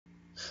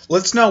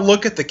Let's now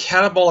look at the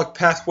catabolic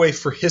pathway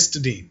for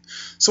histidine.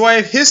 So I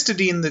have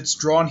histidine that's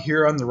drawn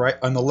here on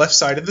the left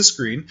side of the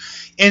screen,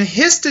 and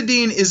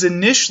histidine is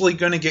initially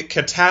going to get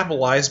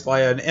catabolized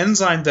by an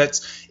enzyme that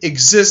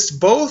exists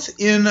both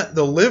in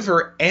the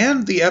liver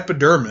and the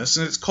epidermis,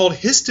 and it's called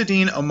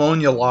histidine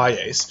ammonia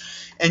lyase.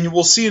 And you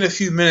will see in a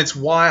few minutes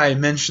why I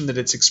mentioned that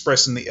it's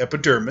expressed in the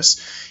epidermis.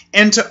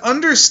 And to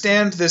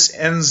understand this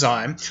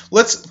enzyme,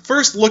 let's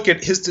first look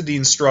at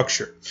histidine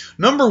structure.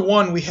 Number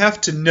one, we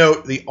have to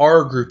note the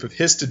R group of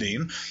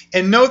histidine,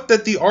 and note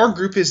that the R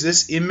group is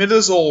this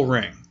imidazole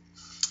ring.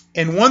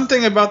 And one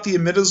thing about the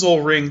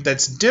imidazole ring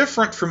that's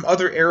different from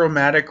other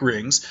aromatic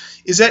rings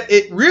is that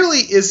it really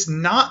is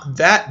not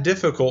that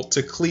difficult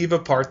to cleave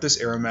apart this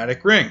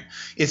aromatic ring.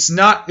 It's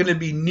not going to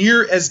be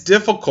near as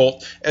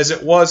difficult as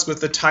it was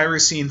with the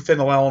tyrosine,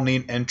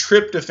 phenylalanine, and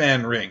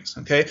tryptophan rings.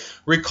 Okay?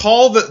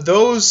 Recall that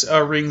those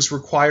rings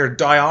require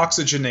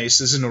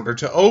dioxygenases in order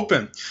to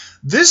open.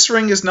 This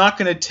ring is not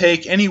going to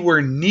take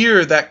anywhere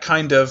near that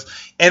kind of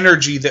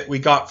energy that we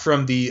got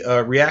from the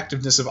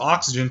reactiveness of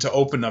oxygen to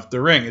open up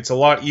the ring. It's a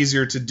lot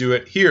easier to do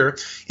it here.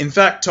 In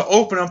fact, to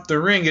open up the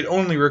ring, it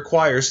only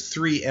requires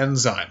 3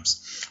 enzymes.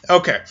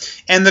 Okay,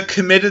 and the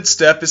committed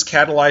step is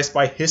catalyzed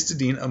by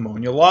histidine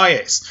ammonia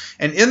lyase.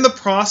 And in the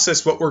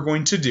process, what we're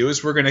going to do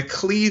is we're going to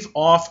cleave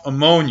off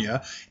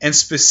ammonia, and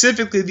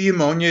specifically the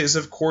ammonia is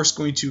of course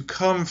going to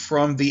come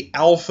from the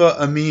alpha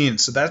amine.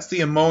 So that's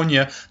the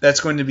ammonia that's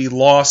going to be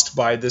lost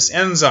by this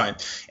enzyme.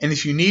 And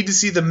if you need to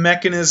see the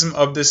mechanism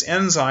of this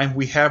enzyme,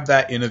 we have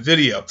that in a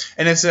video.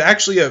 And it's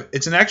actually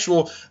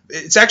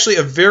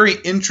a very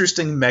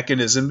interesting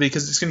mechanism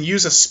because it's going to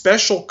use a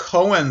special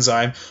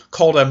coenzyme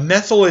called a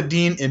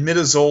methylidine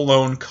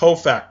imidazolone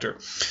cofactor.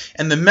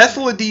 And the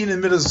methylidine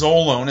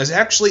imidazolone is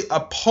actually a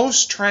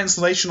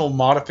post-translational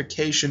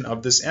modification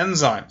of this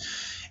enzyme.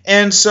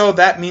 And so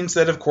that means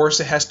that, of course,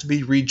 it has to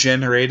be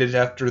regenerated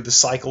after the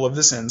cycle of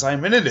this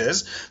enzyme, and it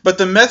is. But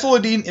the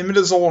methylidine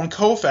imidazolone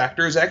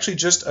cofactor is actually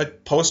just a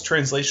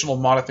post-translational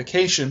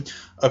modification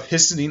of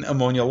histidine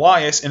ammonia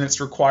lyase, and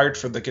it's required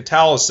for the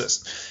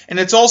catalysis.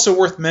 And it's also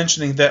worth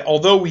mentioning that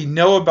although we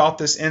know about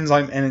this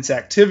enzyme and its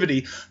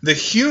activity, the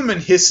human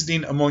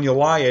histidine ammonia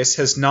lyase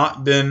has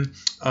not been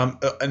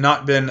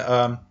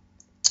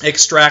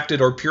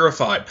extracted or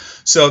purified.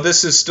 So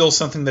this is still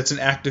something that's an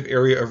active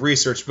area of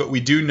research, but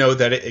we do know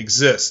that it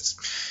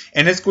exists.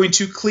 And it's going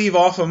to cleave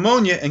off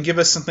ammonia and give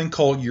us something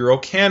called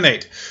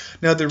urocanate.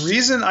 Now the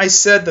reason I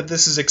said that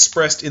this is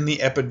expressed in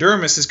the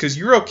epidermis is because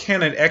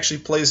urocanate actually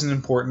plays an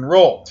important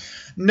role.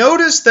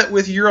 Notice that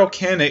with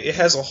urocanate, it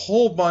has a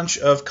whole bunch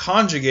of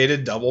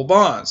conjugated double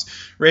bonds,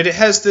 right? It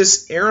has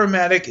this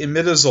aromatic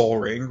imidazole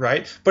ring,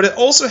 right? But it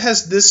also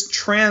has this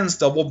trans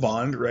double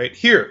bond right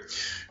here.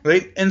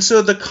 Right? And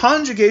so the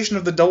conjugation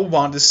of the double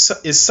bond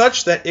is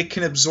such that it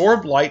can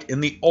absorb light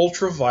in the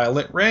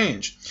ultraviolet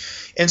range.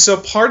 And so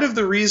part of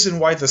the reason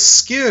why the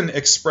skin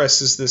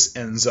expresses this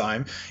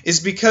enzyme is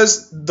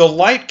because the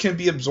light can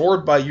be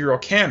absorbed by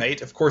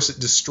urocanate. Of course,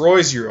 it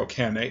destroys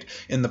urocanate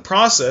in the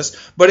process,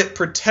 but it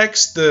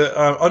protects the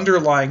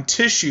underlying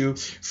tissue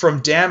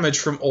from damage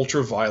from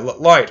ultraviolet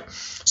light.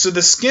 So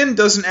the skin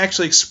doesn't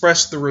actually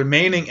express the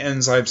remaining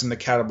enzymes in the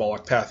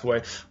catabolic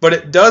pathway, but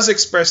it does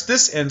express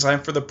this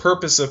enzyme for the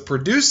purpose of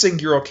producing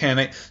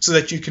urocanate so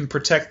that you can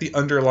protect the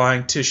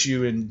underlying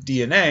tissue and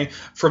DNA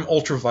from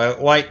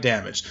ultraviolet light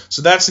damage.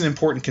 So that's an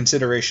important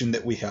consideration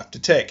that we have to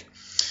take.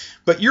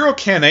 But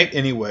urocanate,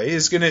 anyway,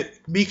 is going to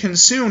be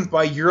consumed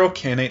by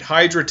urocanate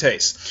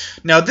hydratase.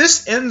 Now,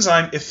 this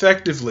enzyme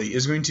effectively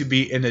is going to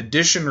be an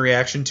addition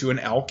reaction to an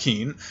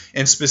alkene,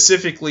 and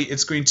specifically,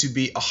 it's going to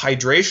be a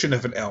hydration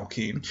of an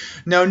alkene.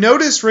 Now,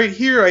 notice right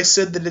here I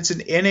said that it's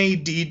an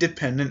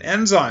NAD-dependent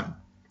enzyme.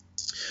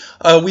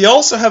 We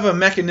also have a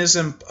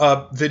mechanism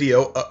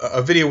video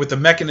with the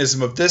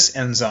mechanism of this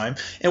enzyme,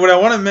 and what I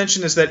want to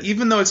mention is that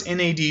even though it's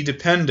NAD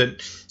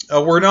dependent,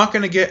 we're not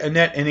going to get a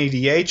net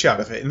NADH out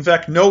of it. In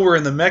fact, nowhere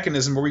in the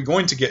mechanism are we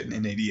going to get an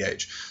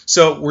NADH.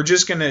 So we're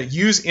just going to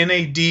use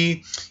NAD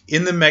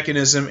in the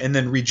mechanism and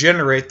then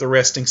regenerate the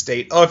resting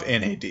state of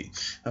NAD.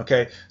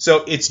 Okay,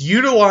 so it's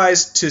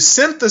utilized to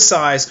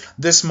synthesize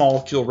this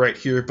molecule right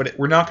here, but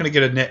we're not going to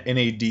get a net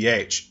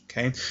NADH.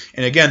 Okay,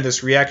 and again,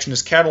 this reaction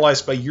is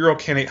catalyzed by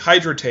urocanate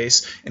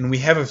hydratase, and we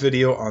have a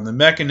video on the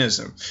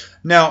mechanism.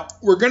 Now,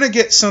 we're going to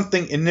get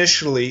something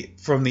initially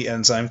from the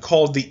enzyme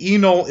called the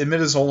enol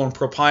imidazolone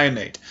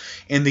propionate.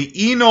 And the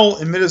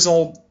enol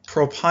imidazole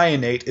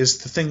propionate is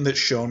the thing that's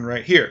shown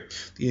right here.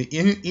 The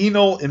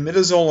enol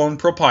imidazolone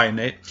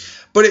propionate,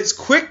 but it's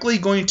quickly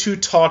going to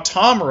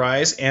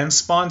tautomerize and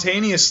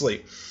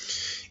spontaneously.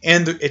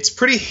 And it's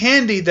pretty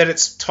handy that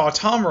it's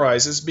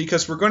tautomerizes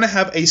because we're going to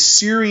have a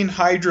serine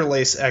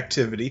hydrolase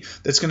activity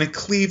that's going to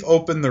cleave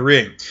open the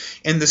ring.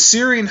 And the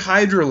serine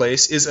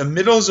hydrolase is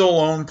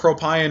imidazolone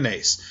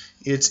propionase.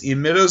 It's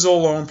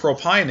imidazolone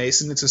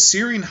propionase, and it's a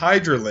serine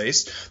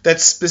hydrolase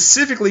that's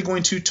specifically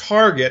going to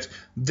target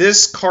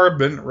this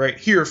carbon right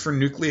here for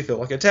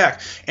nucleophilic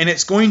attack. And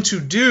it's going to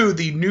do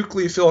the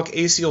nucleophilic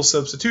acyl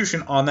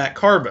substitution on that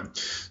carbon.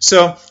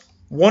 So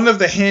one of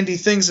the handy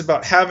things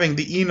about having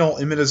the enol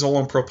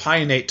imidazolone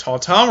propionate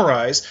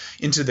tautomerize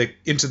into the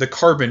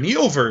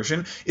carbonyl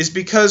version is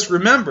because,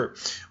 remember,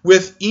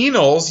 with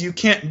enols you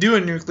can't do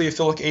a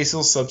nucleophilic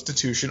acyl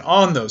substitution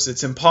on those.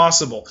 It's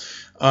impossible.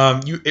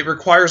 It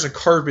requires a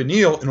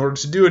carbonyl in order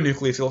to do a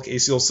nucleophilic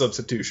acyl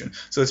substitution.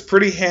 So it's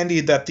pretty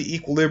handy that the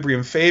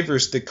equilibrium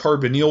favors the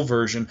carbonyl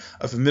version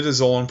of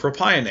imidazolone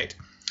propionate.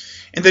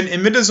 And then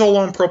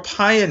imidazolone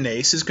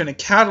propionase is going to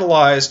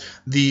catalyze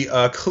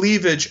the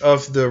cleavage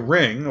of the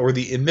ring, or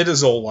the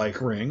imidazole-like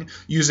ring,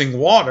 using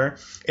water,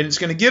 and it's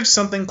going to give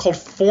something called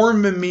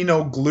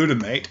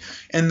 4-aminoglutamate.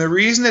 And the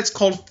reason it's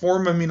called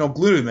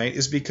 4-aminoglutamate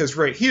is because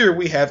right here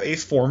we have a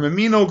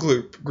 4-amino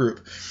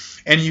group.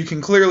 And you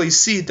can clearly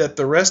see that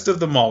the rest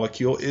of the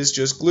molecule is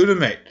just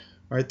glutamate.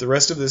 Right? The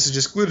rest of this is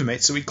just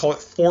glutamate, so we call it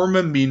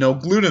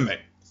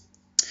 4-aminoglutamate.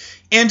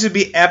 And to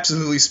be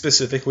absolutely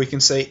specific, we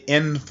can say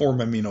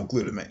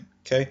N-4-aminoglutamate.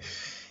 Okay?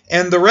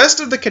 And the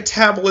rest of the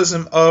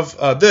catabolism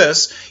of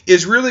this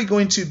is really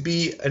going to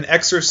be an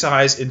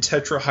exercise in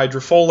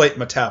tetrahydrofolate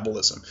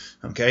metabolism.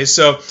 Okay,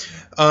 so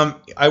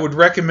I would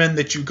recommend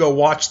that you go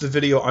watch the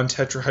video on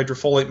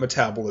tetrahydrofolate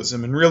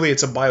metabolism, and really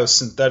it's a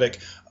biosynthetic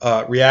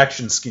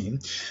reaction scheme.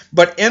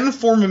 But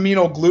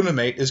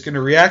N-4-aminoglutamate is going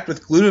to react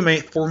with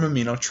glutamate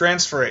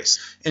 4-aminotransferase.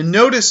 And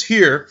notice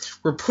here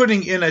we're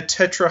putting in a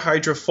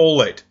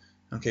tetrahydrofolate.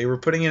 Okay, we're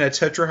putting in a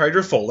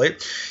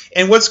tetrahydrofolate,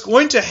 and what's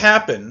going to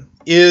happen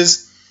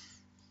is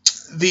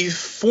the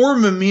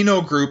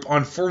 4-amino group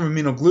on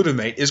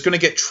 4-aminoglutamate is going to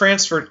get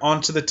transferred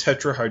onto the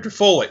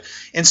tetrahydrofolate.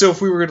 And so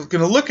if we were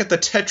going to look at the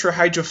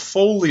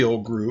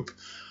tetrahydrofolate group,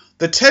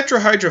 the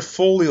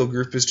tetrahydrofolate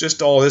group is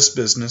just all this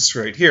business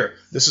right here.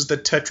 This is the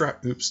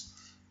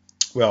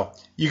well,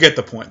 you get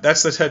the point.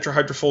 That's the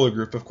tetrahydrofolate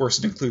group. Of course,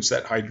 it includes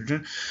that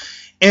hydrogen.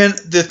 And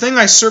the thing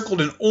I circled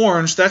in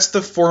orange, that's the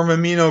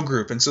 4-amino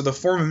group. And so the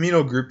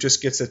 4-amino group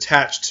just gets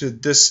attached to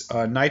this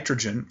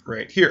nitrogen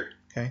right here.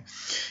 Okay?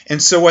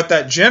 And so what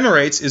that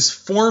generates is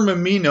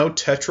 4-amino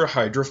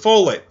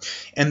tetrahydrofolate.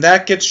 And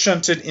that gets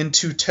shunted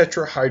into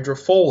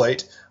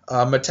tetrahydrofolate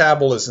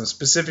metabolism.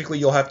 Specifically,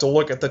 you'll have to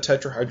look at the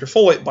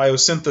tetrahydrofolate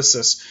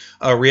biosynthesis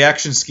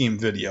reaction scheme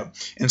video.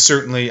 And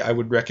certainly, I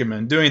would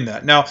recommend doing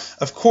that. Now,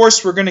 of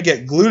course, we're going to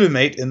get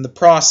glutamate in the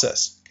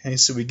process. Okay,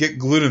 so we get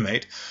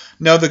glutamate.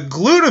 Now the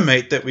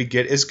glutamate that we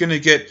get is going to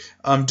get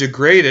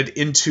degraded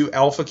into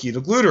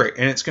alpha-ketoglutarate,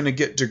 and it's going to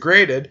get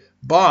degraded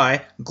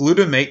by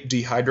glutamate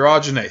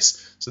dehydrogenase.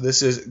 So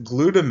this is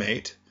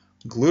glutamate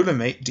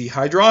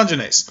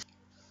dehydrogenase.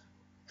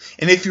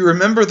 And if you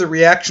remember the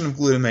reaction of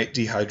glutamate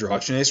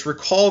dehydrogenase,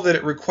 recall that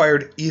it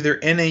required either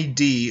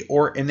NAD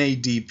or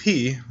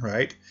NADP,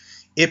 right?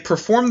 It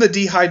performed the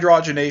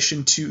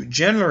dehydrogenation to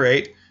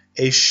generate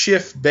a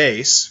Schiff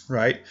base,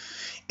 right?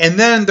 And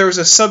then there was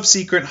a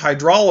subsequent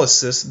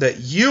hydrolysis that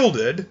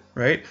yielded,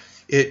 right?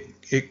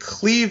 It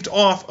cleaved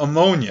off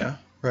ammonia,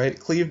 right?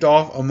 Cleaved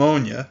off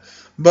ammonia,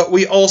 but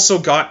we also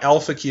got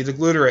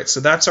alpha-ketoglutarate. So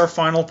that's our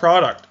final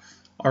product.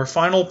 Our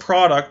final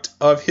product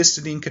of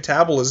histidine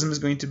catabolism is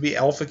going to be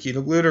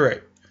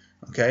alpha-ketoglutarate.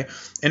 Okay,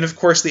 and of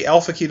course the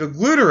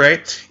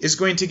alpha-ketoglutarate is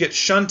going to get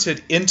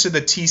shunted into the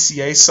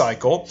TCA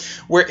cycle,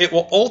 where it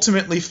will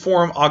ultimately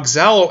form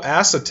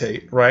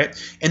oxaloacetate, right?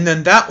 And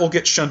then that will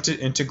get shunted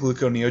into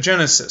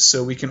gluconeogenesis.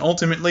 So we can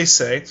ultimately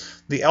say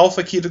the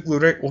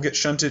alpha-ketoglutarate will get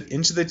shunted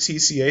into the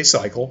TCA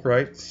cycle,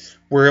 right?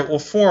 Where it will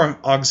form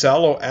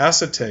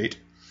oxaloacetate,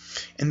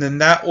 and then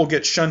that will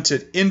get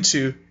shunted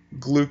into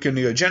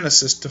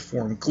gluconeogenesis to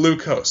form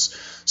glucose.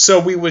 So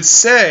we would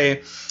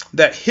say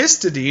that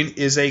histidine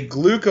is a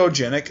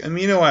glucogenic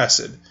amino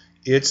acid.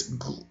 It's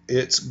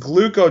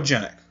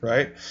glucogenic,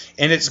 right?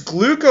 And it's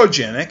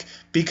glucogenic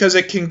because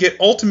it can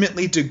get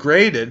ultimately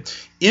degraded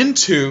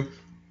into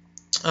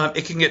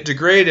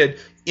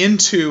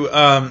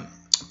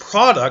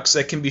products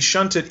that can be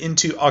shunted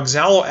into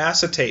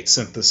oxaloacetate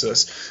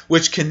synthesis,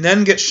 which can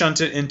then get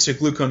shunted into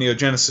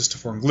gluconeogenesis to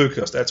form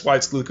glucose. That's why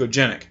it's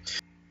glucogenic.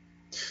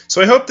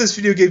 So I hope this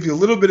video gave you a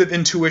little bit of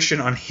intuition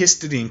on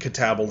histidine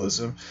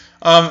catabolism.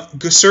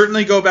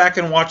 Certainly go back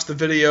and watch the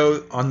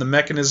video on the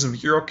mechanism of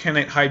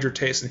urocanate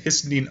hydratase and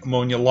histidine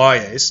ammonia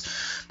lyase.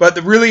 But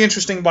the really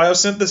interesting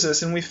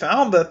biosynthesis, and we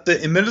found that the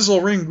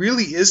imidazole ring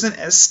really isn't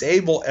as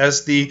stable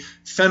as the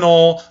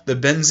phenol, the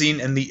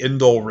benzene, and the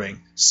indole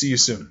ring. See you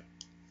soon.